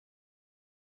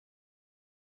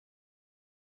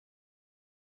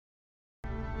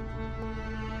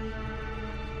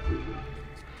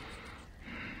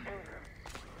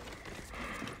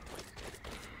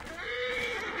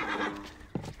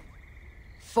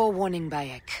Forewarning,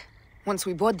 Bayek. Once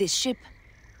we board this ship,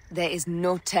 there is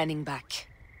no turning back.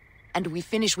 And we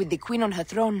finish with the Queen on her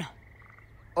throne,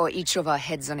 or each of our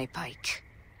heads on a pike.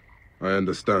 I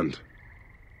understand.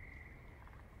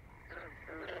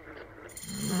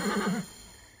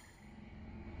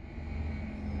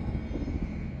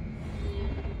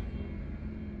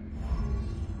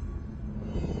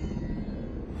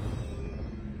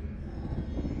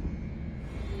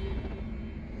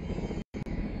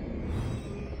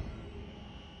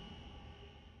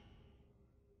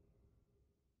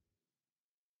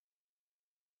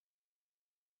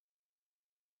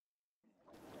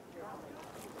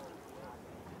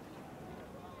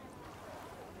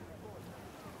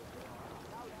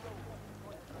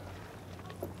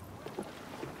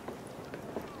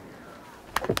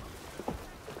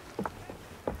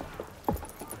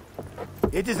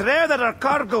 It is rare that our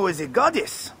cargo is a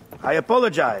goddess. I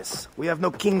apologize. We have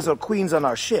no kings or queens on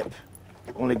our ship.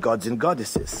 Only gods and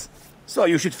goddesses. So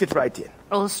you should fit right in.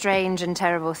 All strange and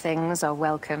terrible things are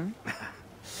welcome.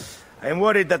 I am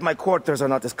worried that my quarters are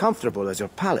not as comfortable as your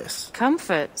palace.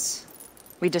 Comforts?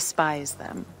 We despise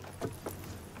them.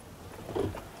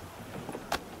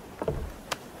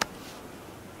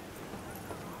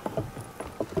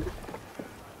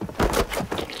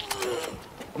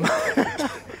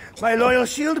 My loyal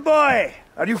shield boy!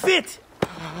 Are you fit?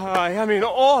 I am in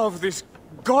awe of this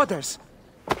goddess.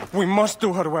 We must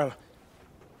do her well.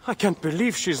 I can't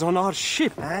believe she's on our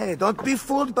ship. Hey, don't be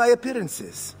fooled by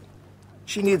appearances.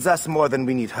 She needs us more than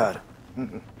we need her.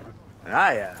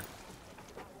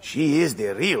 She is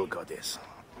the real goddess.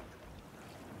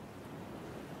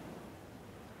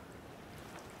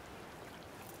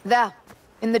 There,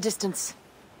 in the distance.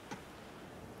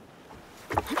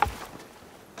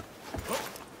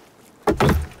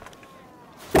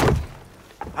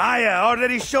 Aya,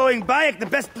 already showing Bayek the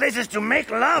best places to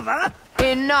make love, huh?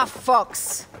 Enough,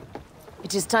 Fox.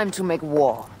 It is time to make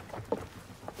war.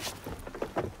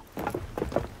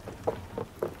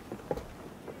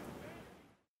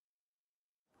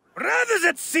 Brothers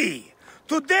at sea,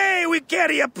 today we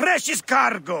carry a precious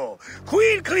cargo.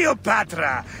 Queen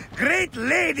Cleopatra, great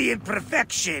lady in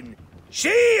perfection.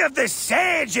 She of the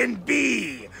Sage and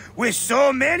Bee. With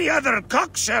so many other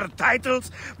cocksure titles,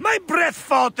 my breath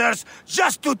falters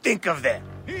just to think of them.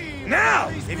 Now,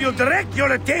 if you'll direct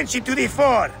your attention to the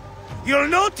fore, you'll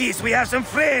notice we have some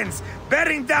friends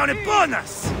bearing down upon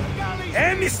us.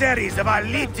 Emissaries of our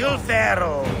little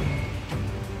pharaoh.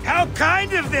 How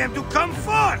kind of them to come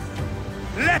forth!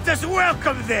 Let us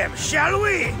welcome them, shall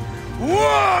we?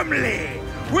 Warmly,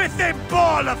 with a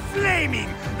ball of flaming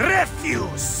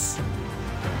refuse.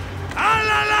 Ah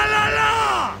la la la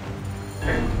la!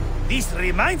 This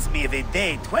reminds me of a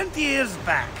day 20 years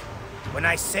back, when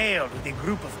I sailed with a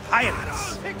group of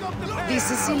pirates. The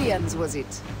Sicilians, was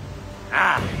it?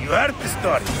 Ah, you heard the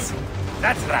stories.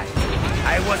 That's right.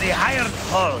 I was a hired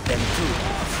hull then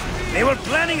too. They were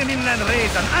planning an inland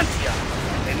raid on Antioch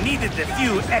and needed a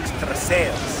few extra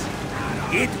sails.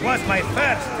 It was my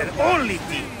first and only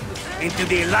dip into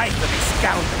the life of a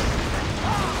scoundrel.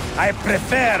 I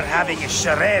prefer having a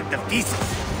shred of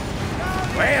decency.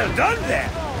 Well done then.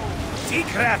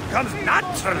 Seacraft comes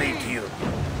naturally to you.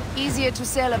 Easier to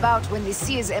sail about when the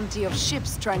sea is empty of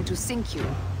ships trying to sink you.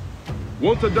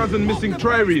 Want a dozen missing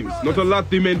triremes, not a lot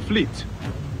the main fleet.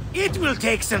 It will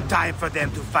take some time for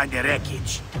them to find the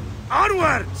wreckage.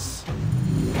 Onwards!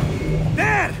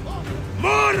 There!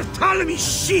 More Ptolemy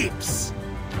ships!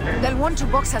 They'll want to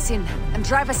box us in and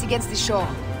drive us against the shore.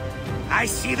 I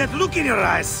see that look in your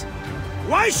eyes.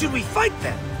 Why should we fight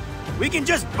them? We can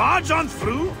just barge on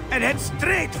through and head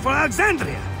straight for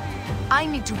Alexandria. I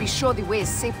need to be sure the way is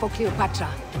safe for Cleopatra.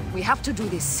 We have to do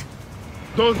this.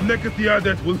 Those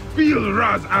Nekatiades will feel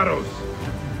Ra's arrows.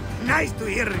 Nice to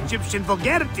hear Egyptian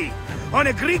vulgarity on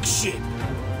a Greek ship.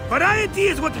 Variety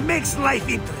is what makes life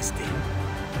interesting.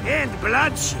 And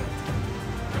bloodshed.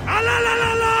 Ah la la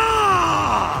la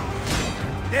la!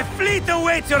 The fleet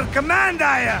awaits your command,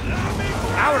 Aya.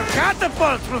 Our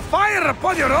catapults will fire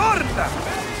upon your order.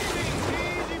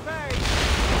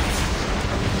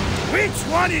 Which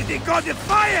one is the god of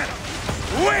fire?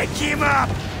 Wake him up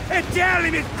and tell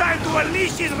him it's time to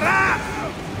unleash his wrath!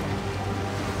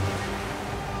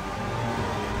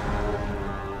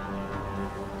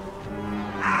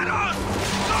 Aaron!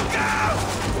 Look out!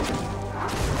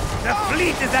 The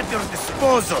fleet is at your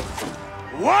disposal.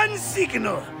 One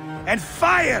signal, and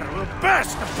fire will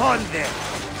burst upon them.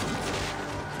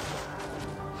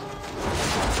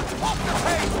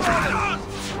 Aaron!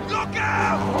 Look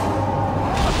out!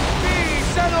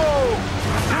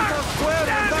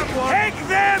 Take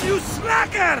them, you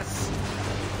slackers!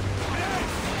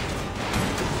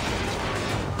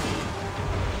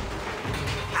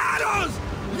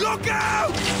 Look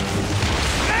out!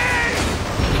 Hey!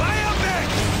 Fire back!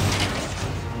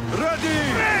 Ready!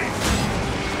 Hey!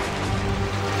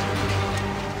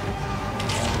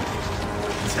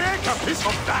 Take a piece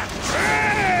of that!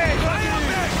 Hey! Fire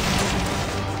back!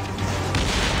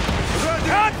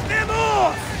 Cut them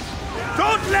off!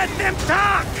 Don't let them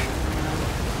talk!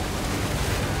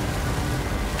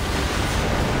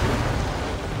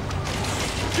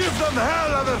 Give them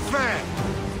hell of a fan!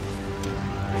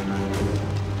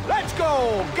 Let's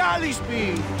go! Galley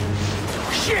speed!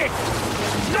 Shit!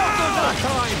 Not enough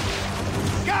time!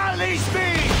 Galley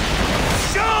speed!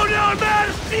 Show no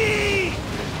mercy!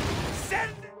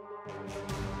 Send...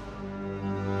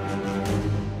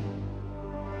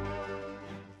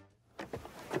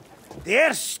 The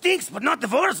air stinks, but not the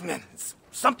Vorsman. It's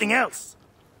something else.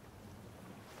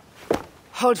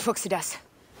 Hold, Foxidas.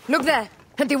 Look there,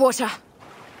 at the water.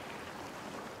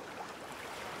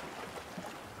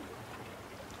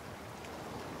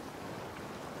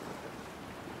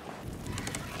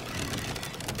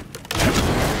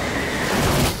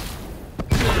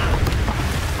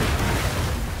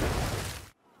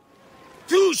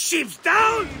 Two ships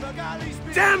down?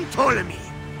 Damn Ptolemy!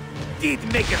 Did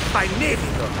make a fine navy,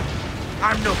 though.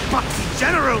 I'm no poxy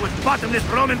general with bottomless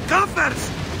Roman coffers!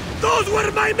 Those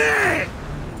were my men!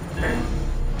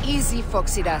 Easy,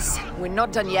 Foxidas. We're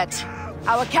not done yet.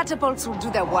 Our catapults will do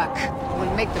their work.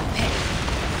 We'll make them pay.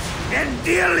 And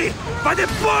dearly, by the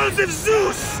balls of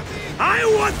Zeus! I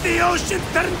want the ocean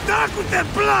turned dark with their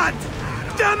blood!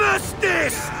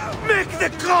 Damastes! Make the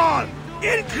call!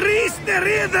 Increase the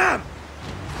rhythm!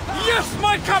 Yes,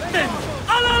 my captain!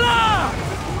 Alala!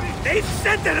 They've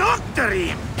sent an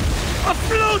octarine! A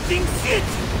floating city!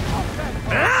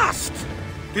 Blast!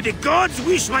 Do the gods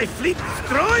wish my fleet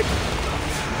destroyed?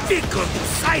 Fickle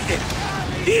Poseidon!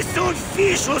 This old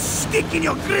fish will stick in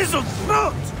your grizzled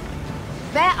throat!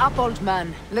 Bear up, old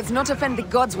man. Let's not offend the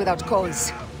gods without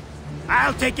cause.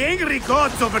 I'll take angry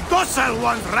gods over docile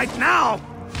ones right now!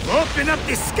 Open up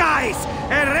the skies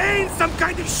and rain some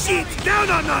kind of shit down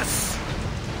on us!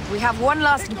 We have one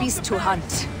last beast to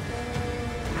hunt.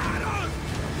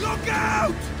 Look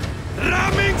out!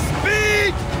 Ramming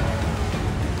speed!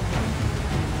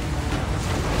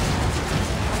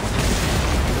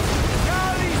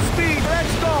 Galley speed,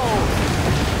 let's go!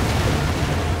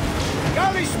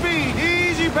 Galley speed,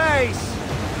 easy pace!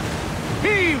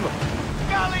 Heave!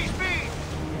 Galley speed!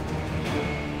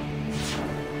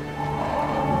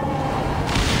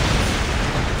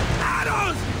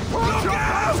 Arrows! Look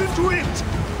out! Into it!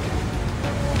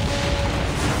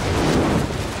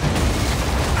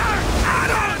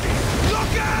 Arrows!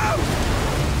 Look out!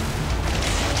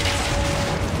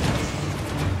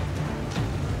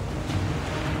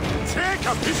 Take a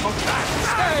piece of that!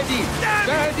 Steady!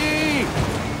 Steady!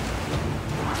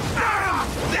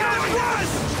 There it was!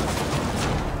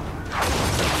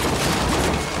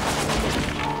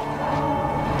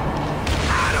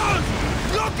 Arrows!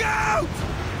 Look out!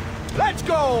 Let's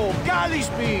go! Galley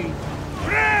speed!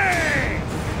 Brave!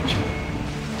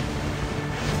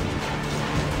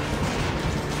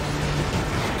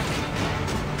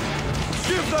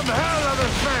 Give them hell of a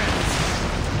fan!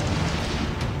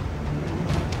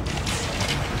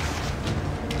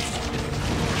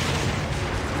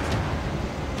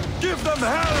 Give them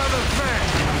hell of a fan!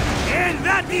 And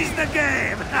that is the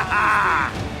game!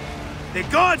 The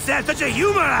gods have such a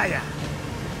humor, Aya!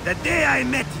 The day I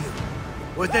met you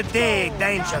was the day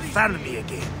danger found me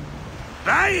again.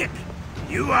 Brian,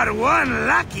 you are one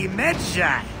lucky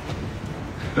Medjay.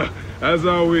 As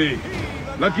are we.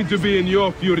 Lucky to be in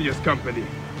your furious company.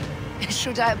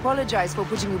 Should I apologize for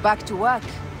putting you back to work?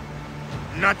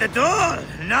 Not at all,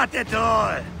 not at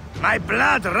all. My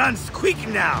blood runs quick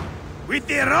now, with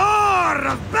the roar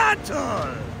of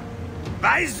battle.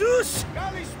 By Zeus,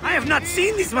 I have not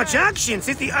seen this much action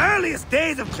since the earliest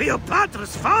days of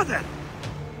Cleopatra's father.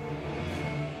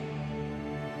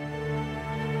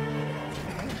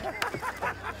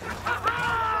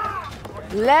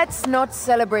 Let's not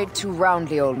celebrate too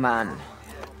roundly, old man.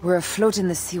 We're afloat in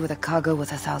the sea with a cargo worth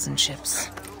 1,000 ships.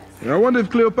 I wonder if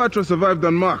Cleopatra survived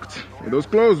unmarked. Those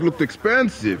clothes looked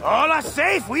expensive. All are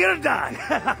safe, we are done.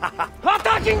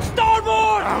 Attacking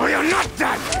starboard! We are not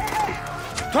done.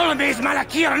 Ptolemy's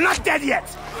Malaki are not dead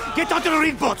yet. Get onto the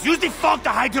rig boats. Use the fog to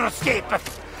hide your escape.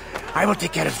 I will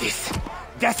take care of this.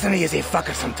 Destiny is a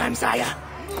fucker sometimes, Aya.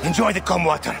 Enjoy the calm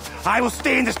water. I will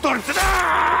stay in the storm.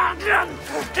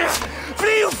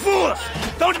 Flee, you fools!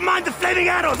 Don't mind the flaming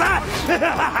arrows, huh?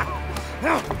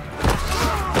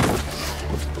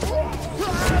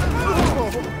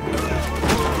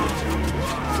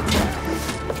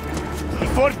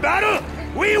 Before battle,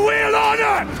 We will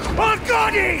honor our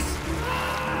goddess!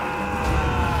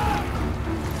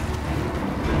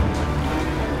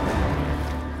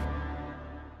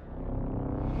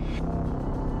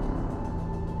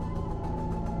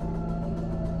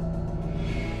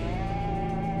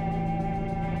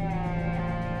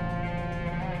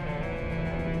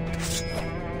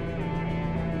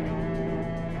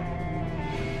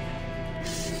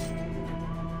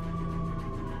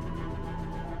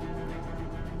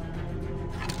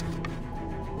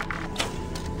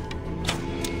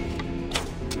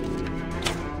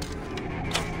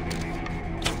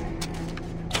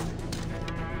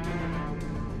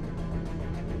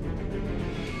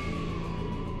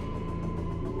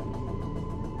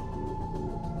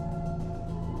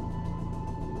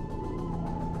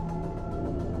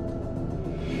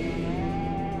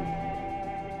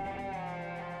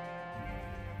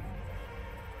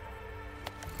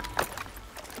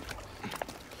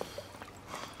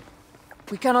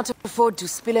 We cannot afford to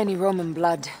spill any Roman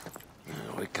blood.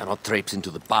 We cannot traipse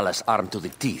into the palace armed to the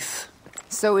teeth.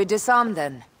 So we disarm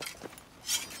then.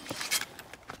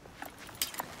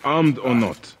 Armed or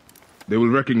not, they will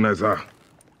recognize her.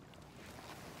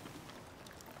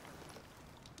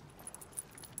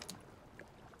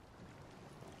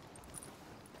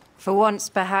 For once,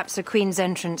 perhaps a queen's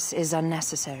entrance is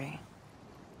unnecessary.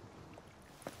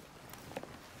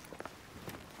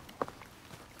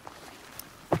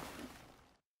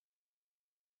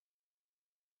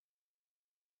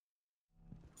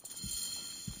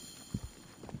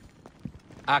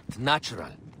 Act natural.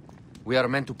 We are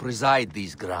meant to preside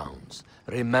these grounds.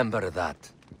 Remember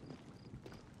that.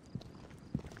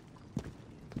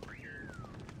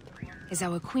 Is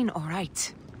our queen all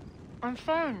right? I'm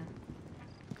fine.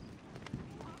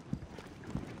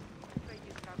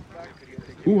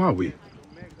 Who are we?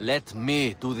 Let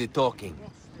me do the talking.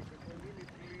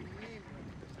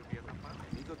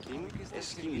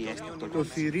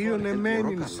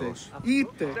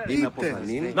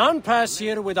 None pass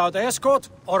here without escort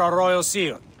or a royal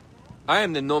seal. I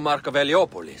am the nomarch of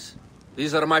Heliopolis.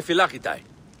 These are my phylacitae.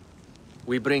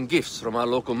 We bring gifts from our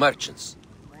local merchants.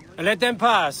 Let them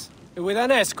pass, with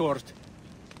an escort.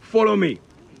 Follow me.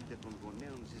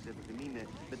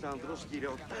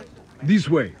 This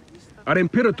way. Our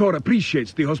Imperator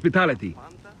appreciates the hospitality.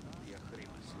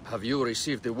 Have you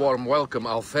received the warm welcome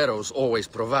our pharaohs always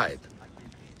provide?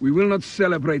 We will not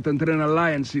celebrate until an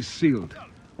alliance is sealed.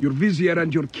 Your vizier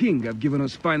and your king have given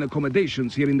us fine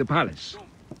accommodations here in the palace.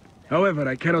 However,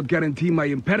 I cannot guarantee my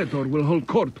Imperator will hold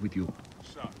court with you.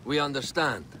 We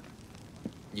understand.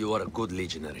 You are a good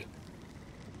legionary.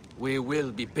 We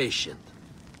will be patient.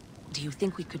 Do you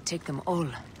think we could take them all?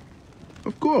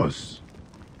 Of course.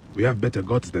 We have better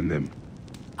gods than them.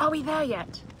 Are we there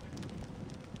yet?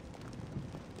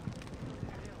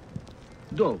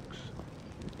 Dogs.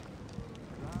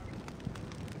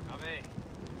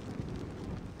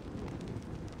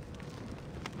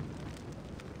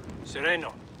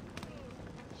 Sereno.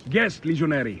 Guest,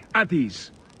 legionary. At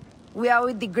ease. We are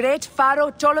with the great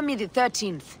Pharaoh Ptolemy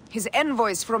XIII, his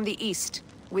envoys from the east,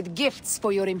 with gifts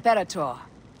for your Imperator.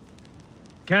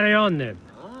 Carry on, then.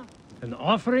 An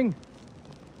offering?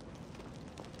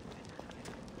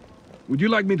 Would you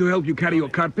like me to help you carry your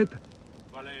carpet?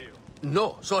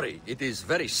 No, sorry. It is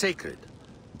very sacred.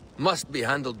 Must be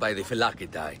handled by the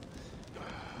phylacitae.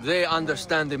 They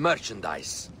understand the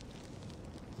merchandise.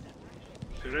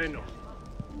 Sereno.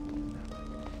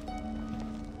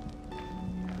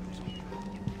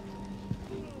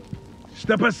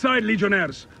 Step aside,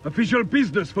 legionnaires. Official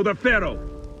business for the Pharaoh.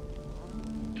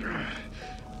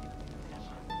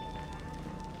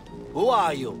 Who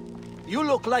are you? You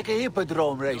look like a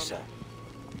hippodrome racer.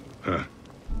 Huh.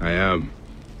 I am.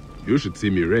 You should see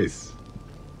me race.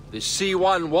 The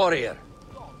C1 warrior.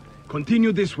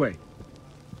 Continue this way.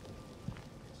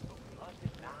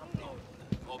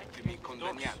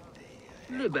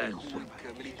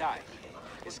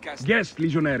 Guest,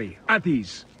 legionary. At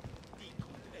ease.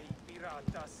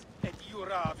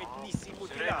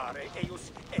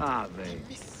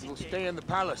 We'll stay in the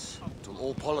palace until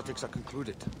all politics are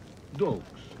concluded. Dogs.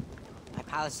 My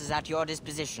palace is at your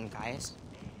disposition, Caius.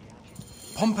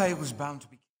 Pompey was bound to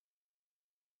be...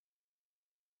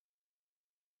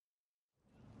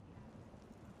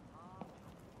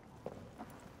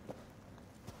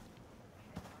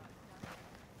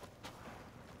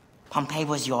 Pompey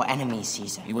was your enemy,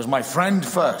 Caesar. He was my friend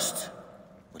first.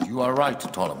 But you are right,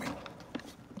 Ptolemy.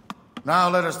 Now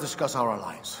let us discuss our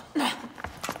alliance.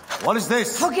 What is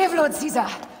this? Forgive, Lord Caesar.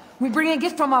 We bring a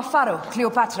gift from our Pharaoh,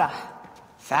 Cleopatra.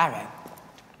 Pharaoh?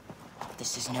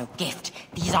 This is no gift.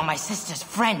 These are my sister's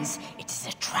friends. It is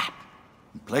a trap.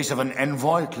 In place of an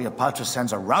envoy, Cleopatra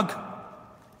sends a rug?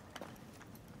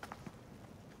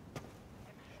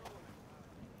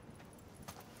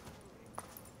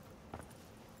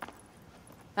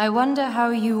 I wonder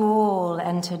how you all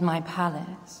entered my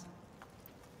palace.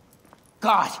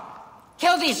 God,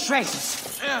 kill these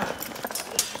traitors!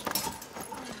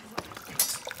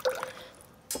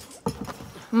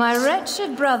 My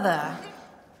wretched brother.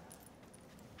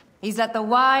 He's let the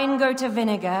wine go to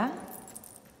vinegar,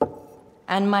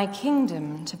 and my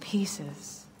kingdom to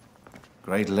pieces.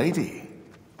 Great lady.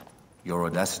 Your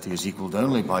audacity is equaled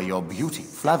only by your beauty.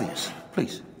 Flavius,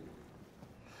 please.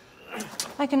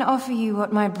 I can offer you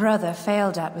what my brother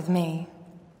failed at with me.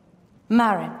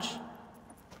 Marriage.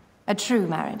 A true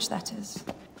marriage, that is.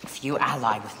 If you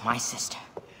ally with my sister,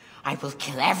 I will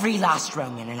kill every last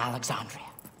Roman in Alexandria.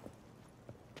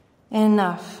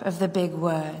 Enough of the big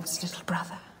words, little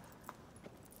brother.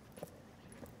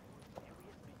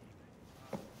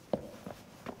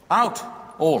 Out,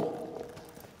 all.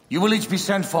 You will each be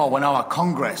sent for when our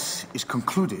congress is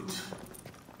concluded.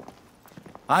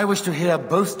 I wish to hear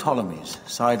both Ptolemy's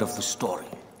side of the story.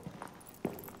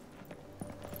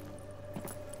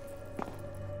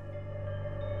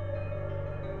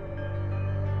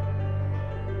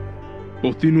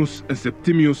 Pothinus and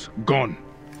Septimius gone.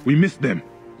 We missed them.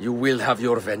 You will have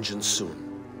your vengeance soon.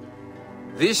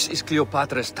 This is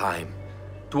Cleopatra's time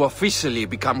to officially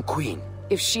become queen.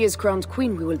 If she is crowned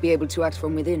queen, we will be able to act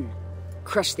from within.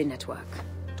 Crush the network.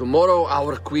 Tomorrow,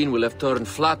 our queen will have turned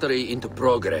flattery into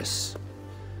progress.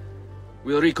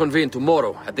 We'll reconvene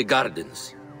tomorrow at the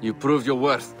gardens. You proved your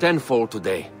worth tenfold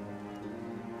today.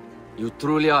 You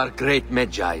truly are great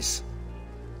Magi's.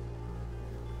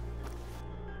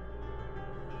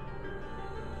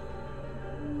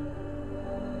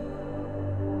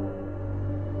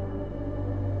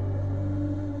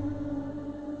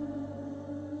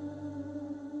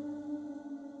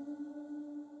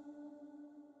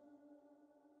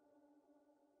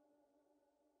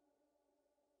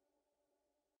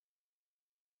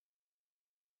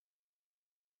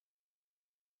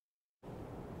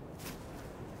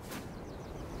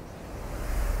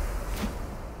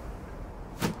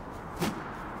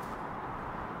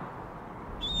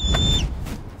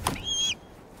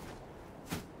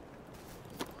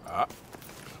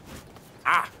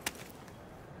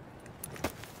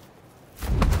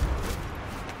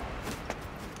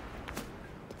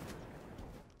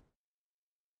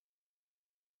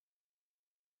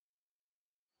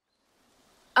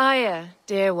 Aya,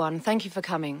 dear one, thank you for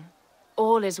coming.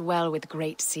 All is well with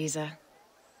great Caesar.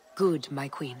 Good, my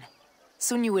queen.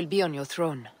 Soon you will be on your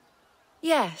throne.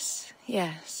 Yes,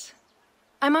 yes.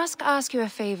 I must ask you a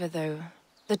favor, though.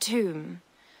 The tomb.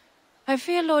 I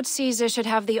fear Lord Caesar should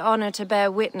have the honor to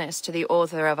bear witness to the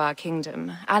author of our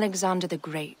kingdom, Alexander the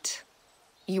Great.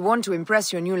 You want to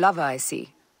impress your new lover, I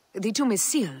see. The tomb is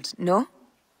sealed, no?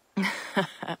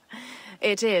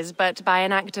 It is, but by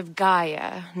an act of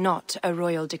Gaia, not a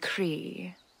royal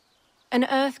decree. An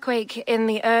earthquake in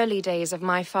the early days of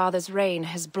my father's reign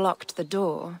has blocked the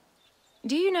door.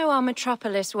 Do you know our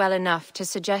metropolis well enough to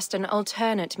suggest an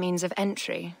alternate means of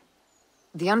entry?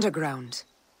 The underground.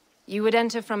 You would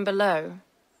enter from below?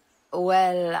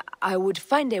 Well, I would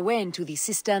find a way into the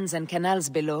cisterns and canals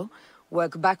below,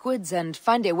 work backwards, and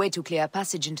find a way to clear a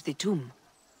passage into the tomb.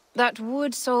 That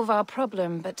would solve our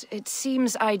problem, but it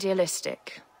seems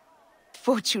idealistic.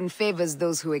 Fortune favors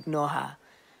those who ignore her.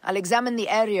 I'll examine the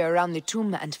area around the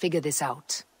tomb and figure this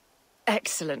out.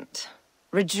 Excellent.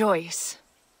 Rejoice.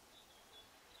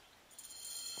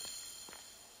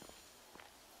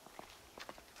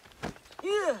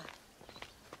 Yeah.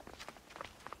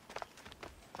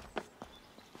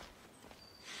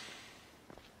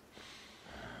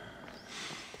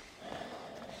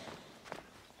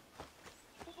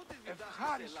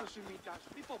 Ευχάριστος ημίτας,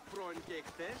 μη πω πρώην και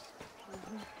εχθές.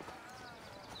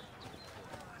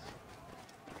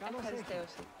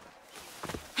 Ευχαριστέωση.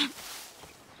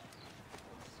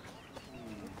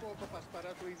 Κόπαπας παρά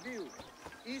του ιδίου,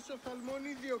 ίσο φαλμόν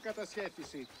ίδιο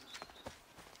κατασχέθηση.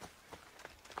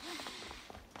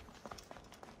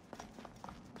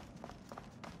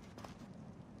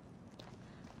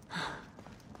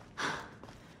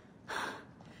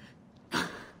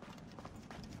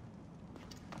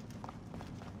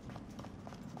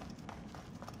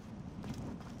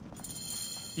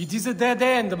 It is a dead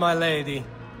end, my lady.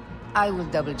 I will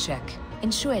double-check.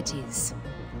 Ensure it is.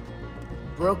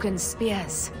 Broken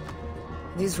spears.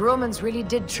 These Romans really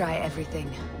did try everything.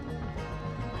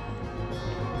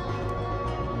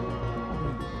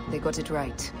 They got it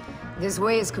right. This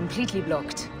way is completely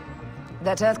blocked.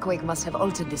 That earthquake must have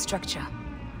altered the structure.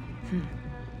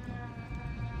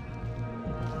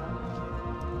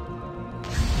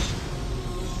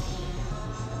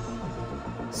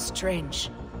 strange.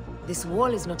 This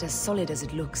wall is not as solid as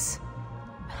it looks.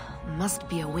 Must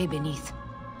be a way beneath.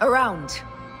 Around!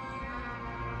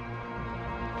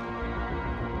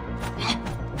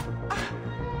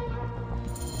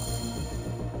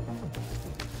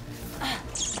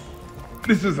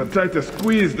 This is a tighter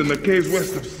squeeze than the caves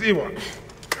west of Siwa.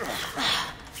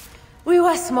 We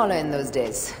were smaller in those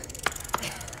days.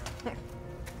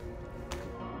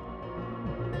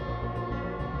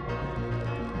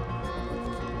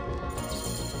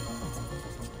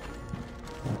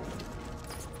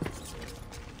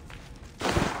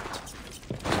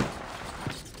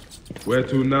 Where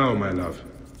to now, my love?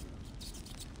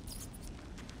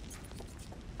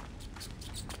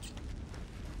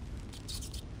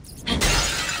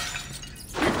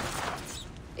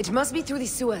 It must be through the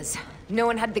sewers. No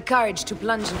one had the courage to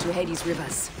plunge into Hades'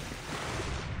 rivers.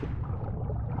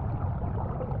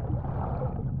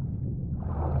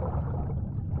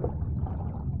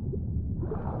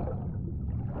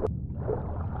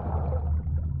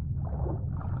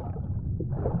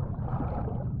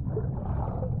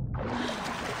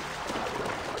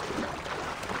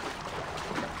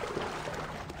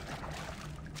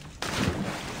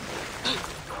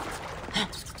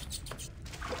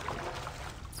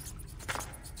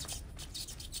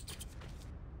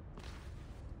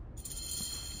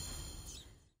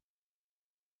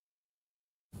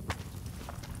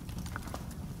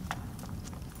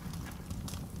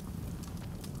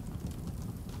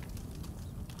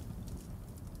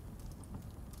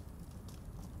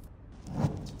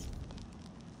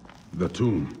 The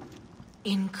tomb.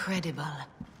 Incredible.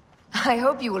 I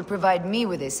hope you will provide me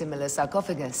with a similar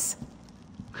sarcophagus.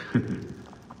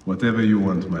 Whatever you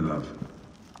want, my love.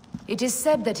 It is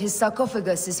said that his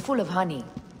sarcophagus is full of honey.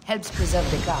 Helps preserve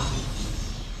the car.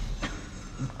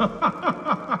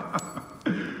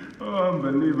 Oh,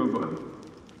 unbelievable.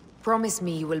 Promise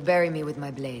me you will bury me with my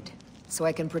blade, so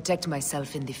I can protect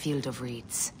myself in the field of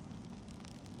reeds.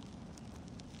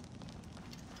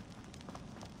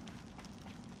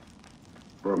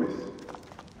 Promise.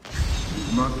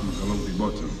 These markings along the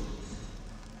bottom.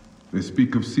 They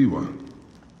speak of Siwa,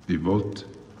 the vault,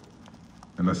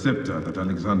 and a scepter that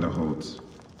Alexander holds.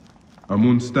 A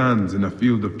moon stands in a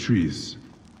field of trees,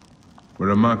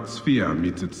 where a marked sphere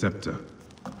meets its scepter.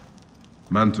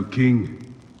 Man to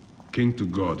king, king to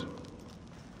god.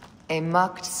 A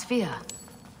marked sphere?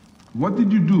 What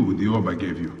did you do with the orb I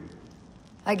gave you?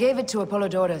 I gave it to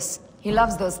Apollodorus. He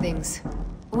loves those things.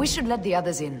 We should let the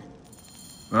others in.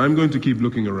 I'm going to keep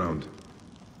looking around.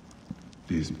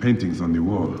 These paintings on the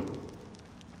wall.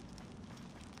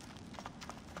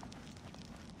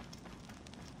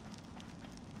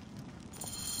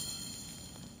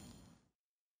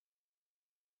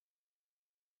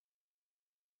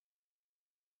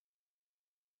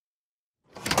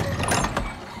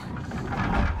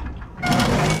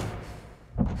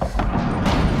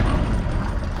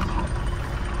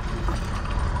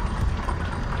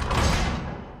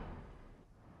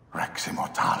 Rex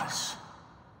Immortalis.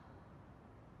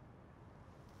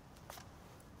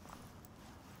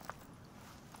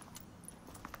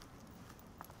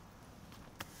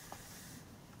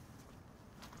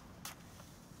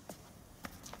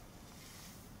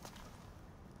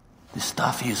 The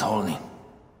stuff he is holding.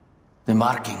 The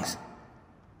markings.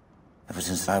 Ever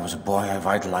since I was a boy, I've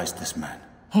idolized this man.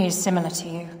 He is similar to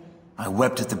you. I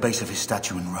wept at the base of his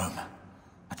statue in Rome.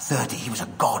 At 30, he was a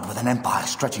god with an empire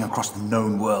stretching across the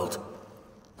known world.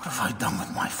 What have I done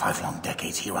with my 5 long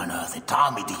decades here on Earth? It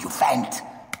taught me to defend.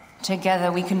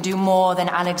 Together we can do more than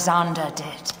Alexander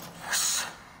did. Yes.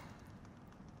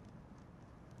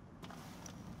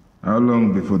 How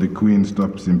long before the Queen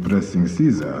stops impressing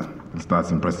Caesar and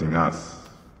starts impressing us?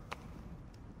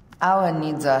 Our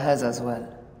needs are hers as well.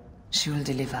 She will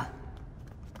deliver.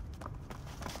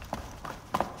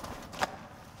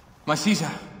 My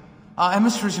Caesar, our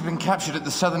emissaries have been captured at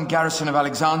the southern garrison of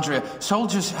Alexandria.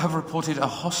 Soldiers have reported a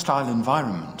hostile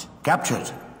environment.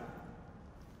 Captured?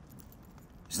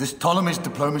 Is this Ptolemy's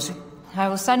diplomacy? I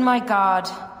will send my guard.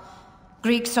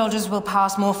 Greek soldiers will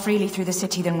pass more freely through the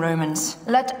city than Romans.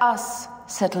 Let us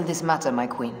settle this matter, my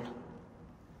queen.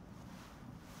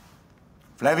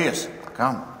 Flavius,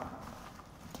 come.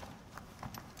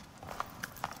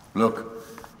 Look.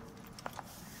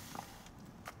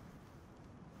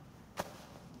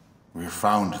 We have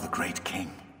found the great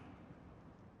king.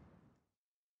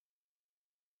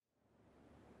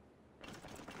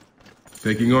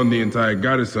 Taking on the entire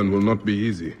garrison will not be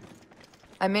easy.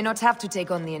 I may not have to take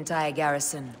on the entire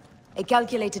garrison. A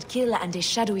calculated kill and a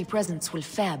shadowy presence will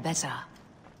fare better.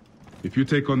 If you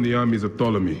take on the armies of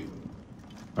Ptolemy,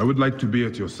 I would like to be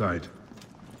at your side.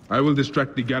 I will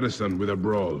distract the garrison with a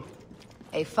brawl.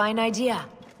 A fine idea.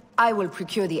 I will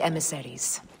procure the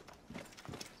emissaries.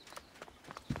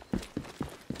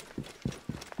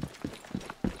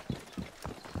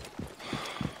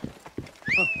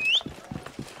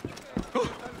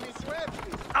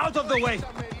 Out of the way!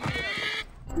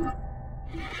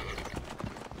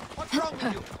 What's wrong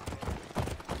with you?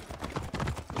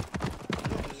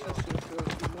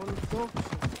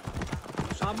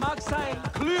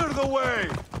 Clear the way!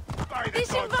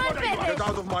 Get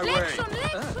out of my way!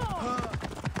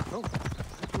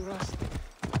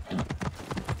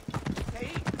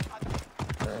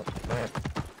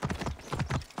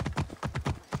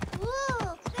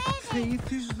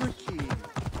 Faith is the key.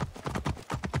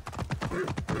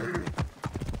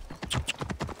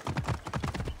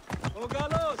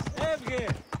 Ogalos, Evge!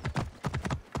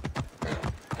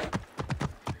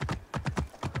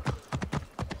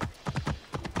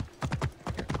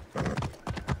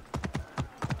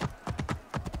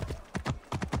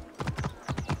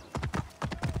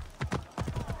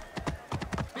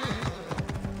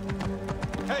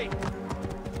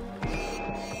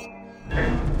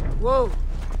 Whoa!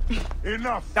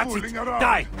 Enough That's fooling it. around!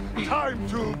 Die. Time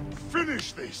to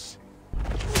finish this!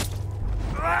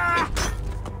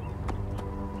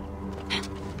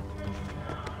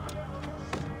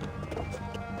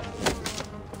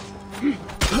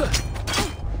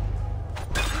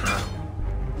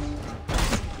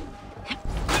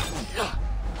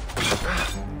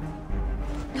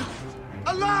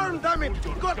 Alarm, damn it!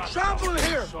 Got trouble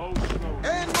here!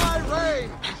 In my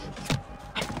range!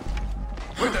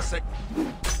 Wait a sec!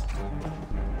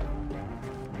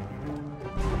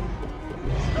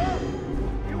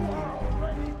 You are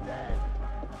already dead!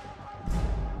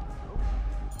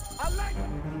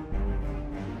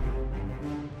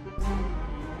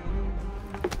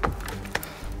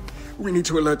 We need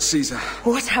to alert Caesar.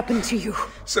 What happened to you?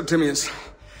 Septimius.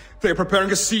 They are preparing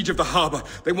a siege of the harbor.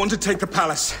 They want to take the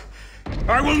palace.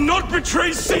 I will not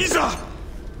betray Caesar!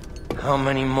 How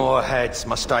many more heads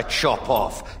must I chop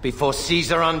off before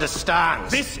Caesar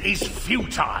understands? This is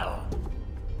futile.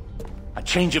 A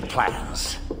change of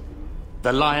plans.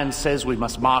 The Lion says we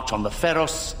must march on the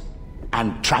Pharos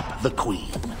and trap the Queen.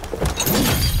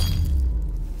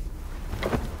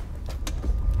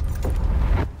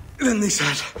 Then they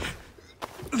said...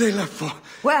 they left for...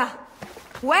 Where?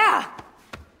 Where?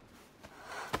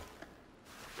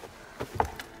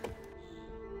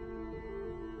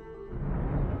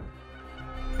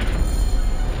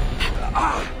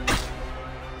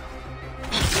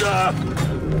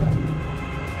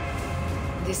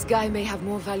 This guy may have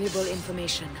more valuable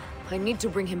information. I need to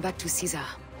bring him back to Caesar.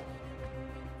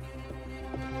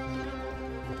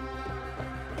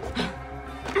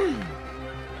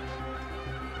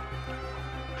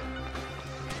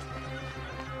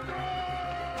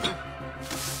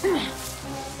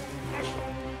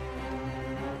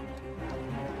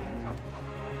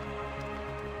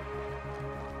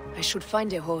 I should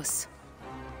find a horse.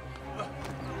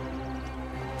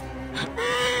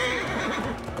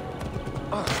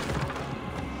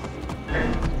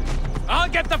 I'll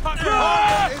get the fuck...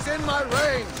 Is in my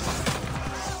range!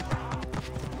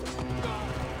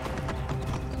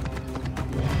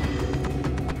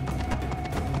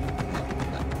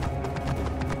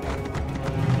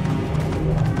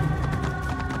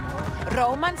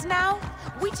 Romans now?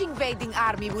 Which invading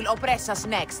army will oppress us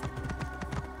next?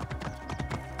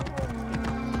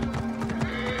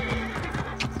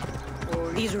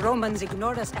 These Romans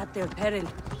ignore us at their peril.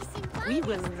 We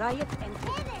will riot and...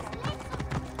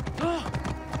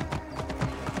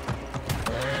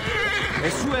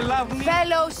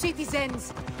 Fellow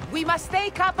citizens, we must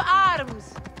take up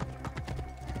arms!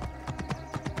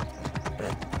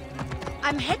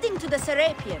 I'm heading to the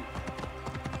Serapion.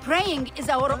 Praying is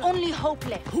our only hope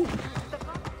left. Whoa.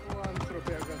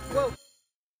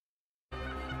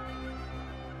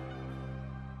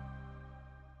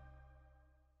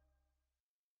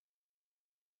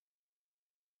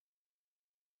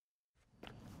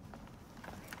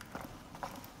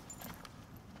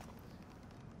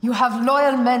 You have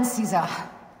loyal men, Caesar.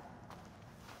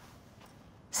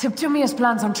 Septimius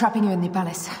plans on trapping you in the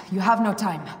palace. You have no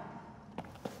time.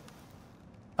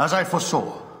 As I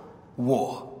foresaw,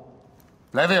 war.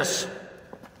 Levius,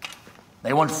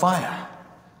 they want fire.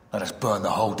 Let us burn the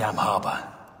whole damn harbor.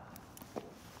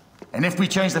 And if we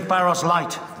change the Pharos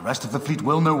light, the rest of the fleet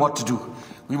will know what to do.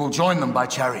 We will join them by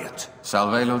chariot.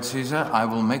 Salve, Lord Caesar. I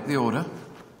will make the order.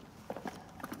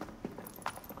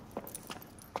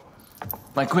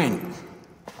 My queen,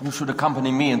 you should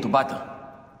accompany me into battle.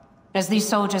 As these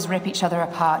soldiers rip each other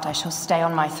apart, I shall stay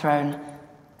on my throne.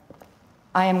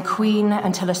 I am queen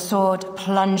until a sword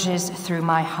plunges through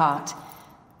my heart.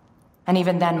 And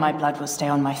even then, my blood will stay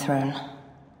on my throne.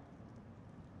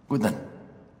 Good then.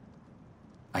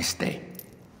 I stay.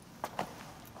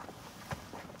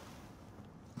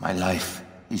 My life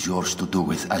is yours to do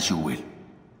with as you will.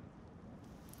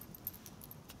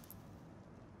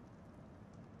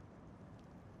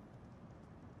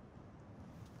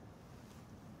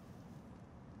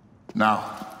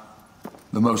 Now,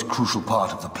 the most crucial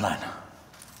part of the plan.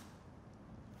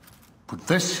 Put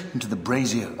this into the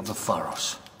brazier of the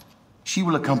Pharos. She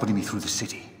will accompany me through the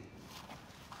city.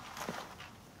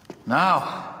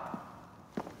 Now,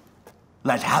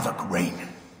 let havoc reign.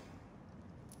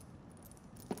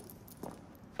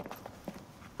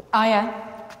 Aya,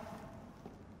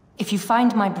 if you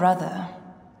find my brother,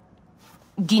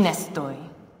 Ginestoy.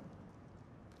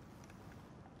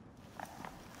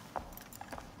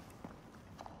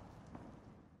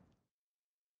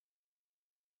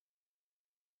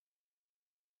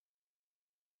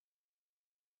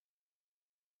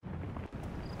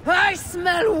 I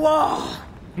smell war!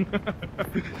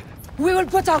 We will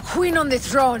put our queen on the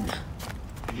throne.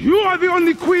 You are the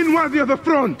only queen worthy of the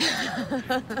throne!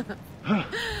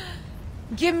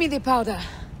 Give me the powder.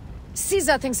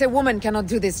 Caesar thinks a woman cannot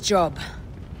do this job.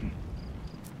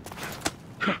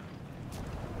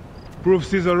 Prove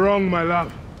Caesar wrong, my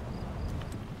love.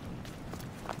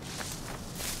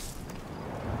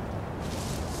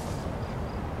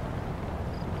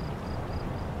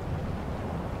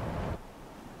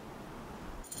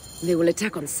 They will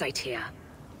attack on sight here.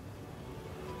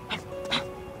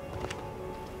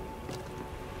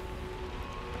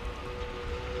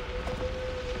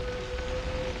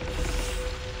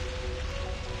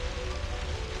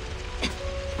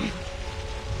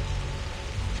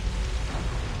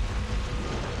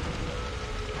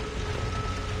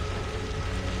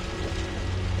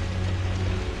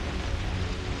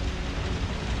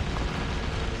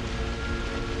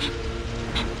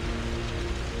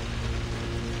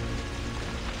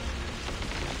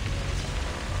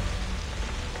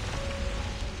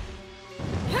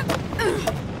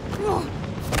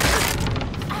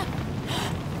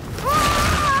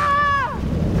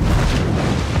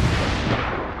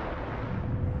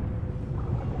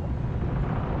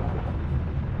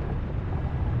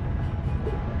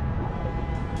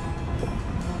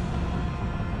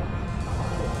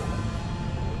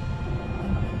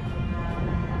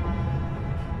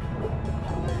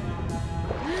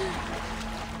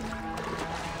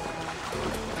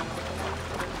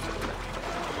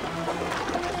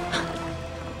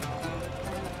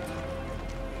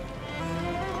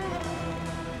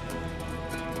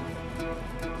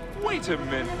 Wait a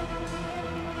minute.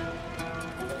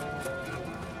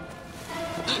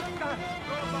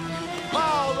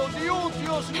 Paolo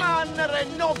Diutius mannere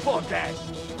non potest.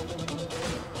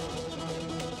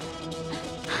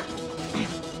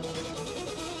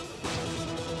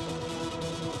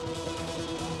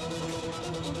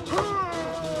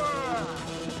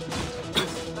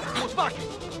 Musmaki,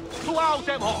 tu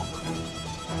autem hoc.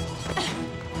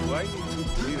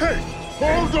 Hey,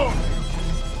 hold on!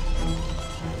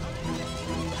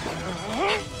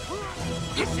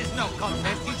 This is no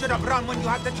contest. You should have run when you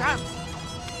had the chance.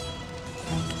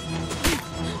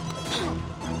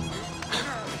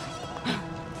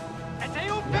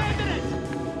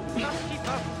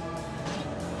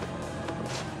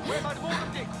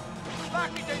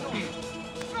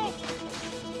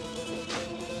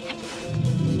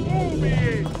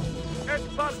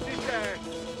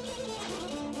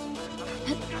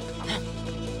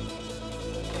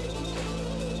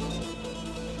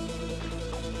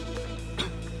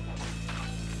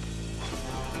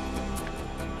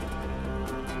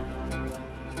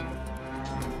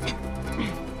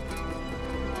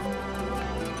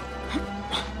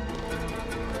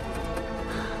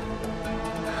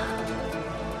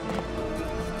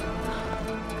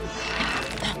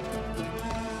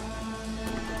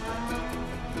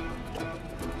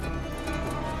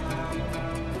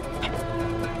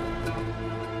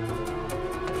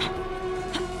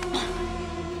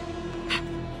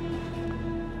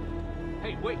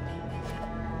 Wait.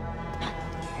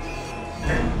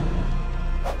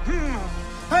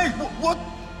 Hey, what?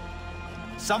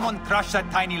 Someone crushed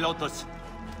that tiny lotus.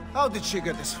 How did she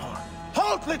get this far?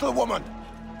 Halt, little woman!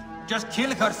 Just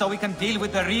kill her so we can deal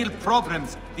with the real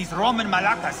problems. These Roman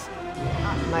malacas.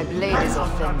 My blade is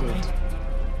offended.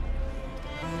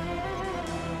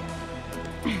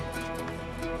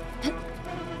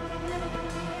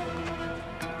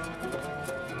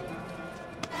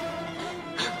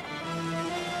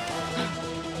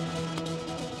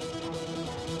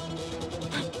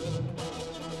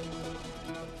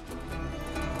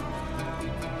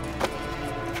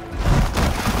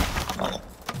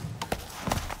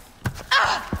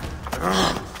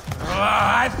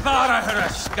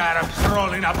 scarabs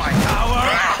crawling up my tower!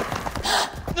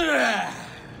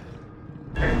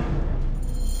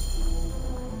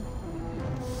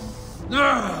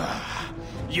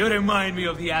 You remind me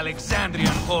of the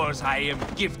Alexandrian whores I am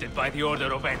gifted by the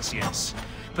Order of Ancients.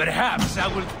 Perhaps I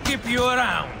will keep you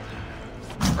around.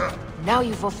 Now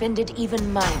you've offended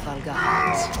even my vulgar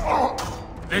heart.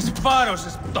 This Pharos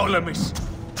is Ptolemy's.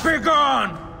 Be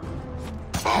gone!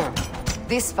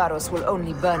 This Pharos will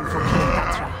only burn for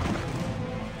Cleopatra.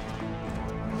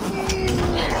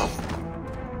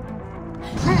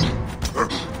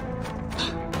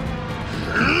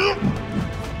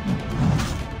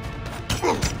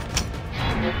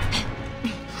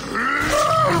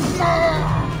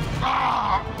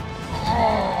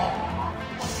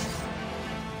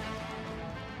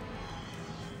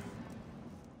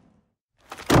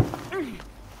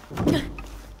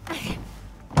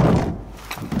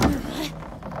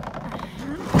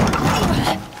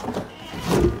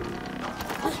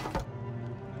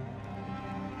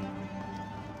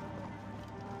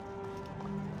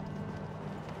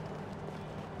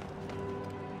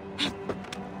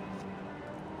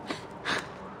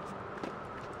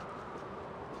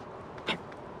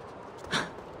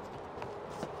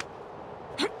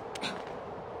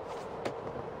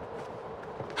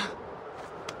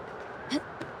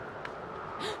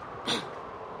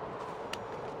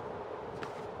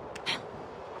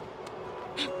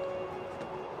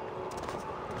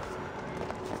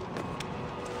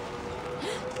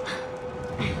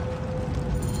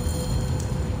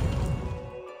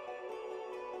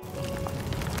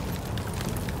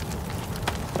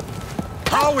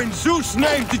 How in Zeus'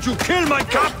 name did you kill my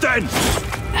captain?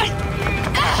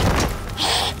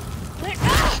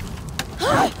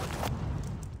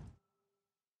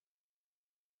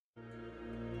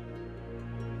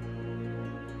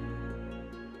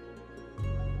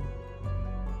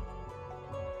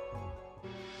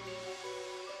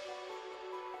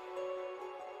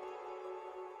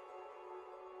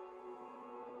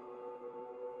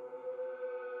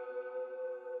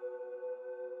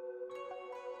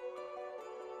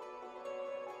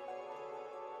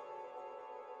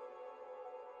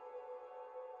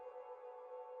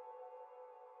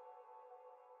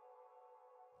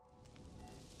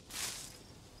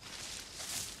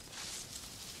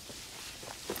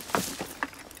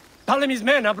 Ptolemy's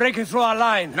men are breaking through our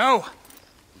line. No!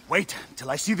 Wait till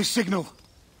I see the signal.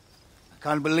 I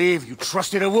can't believe you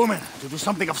trusted a woman to do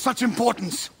something of such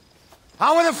importance.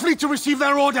 How are the fleet to receive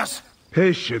their orders?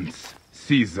 Patience,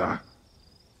 Caesar.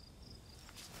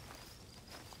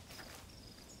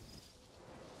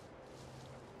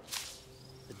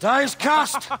 The die is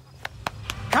cast.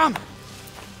 Come,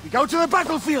 we go to the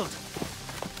battlefield.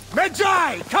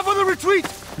 Magi, cover the retreat!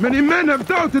 Many men have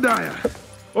doubted Aya.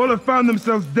 All have found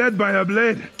themselves dead by her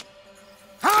blade.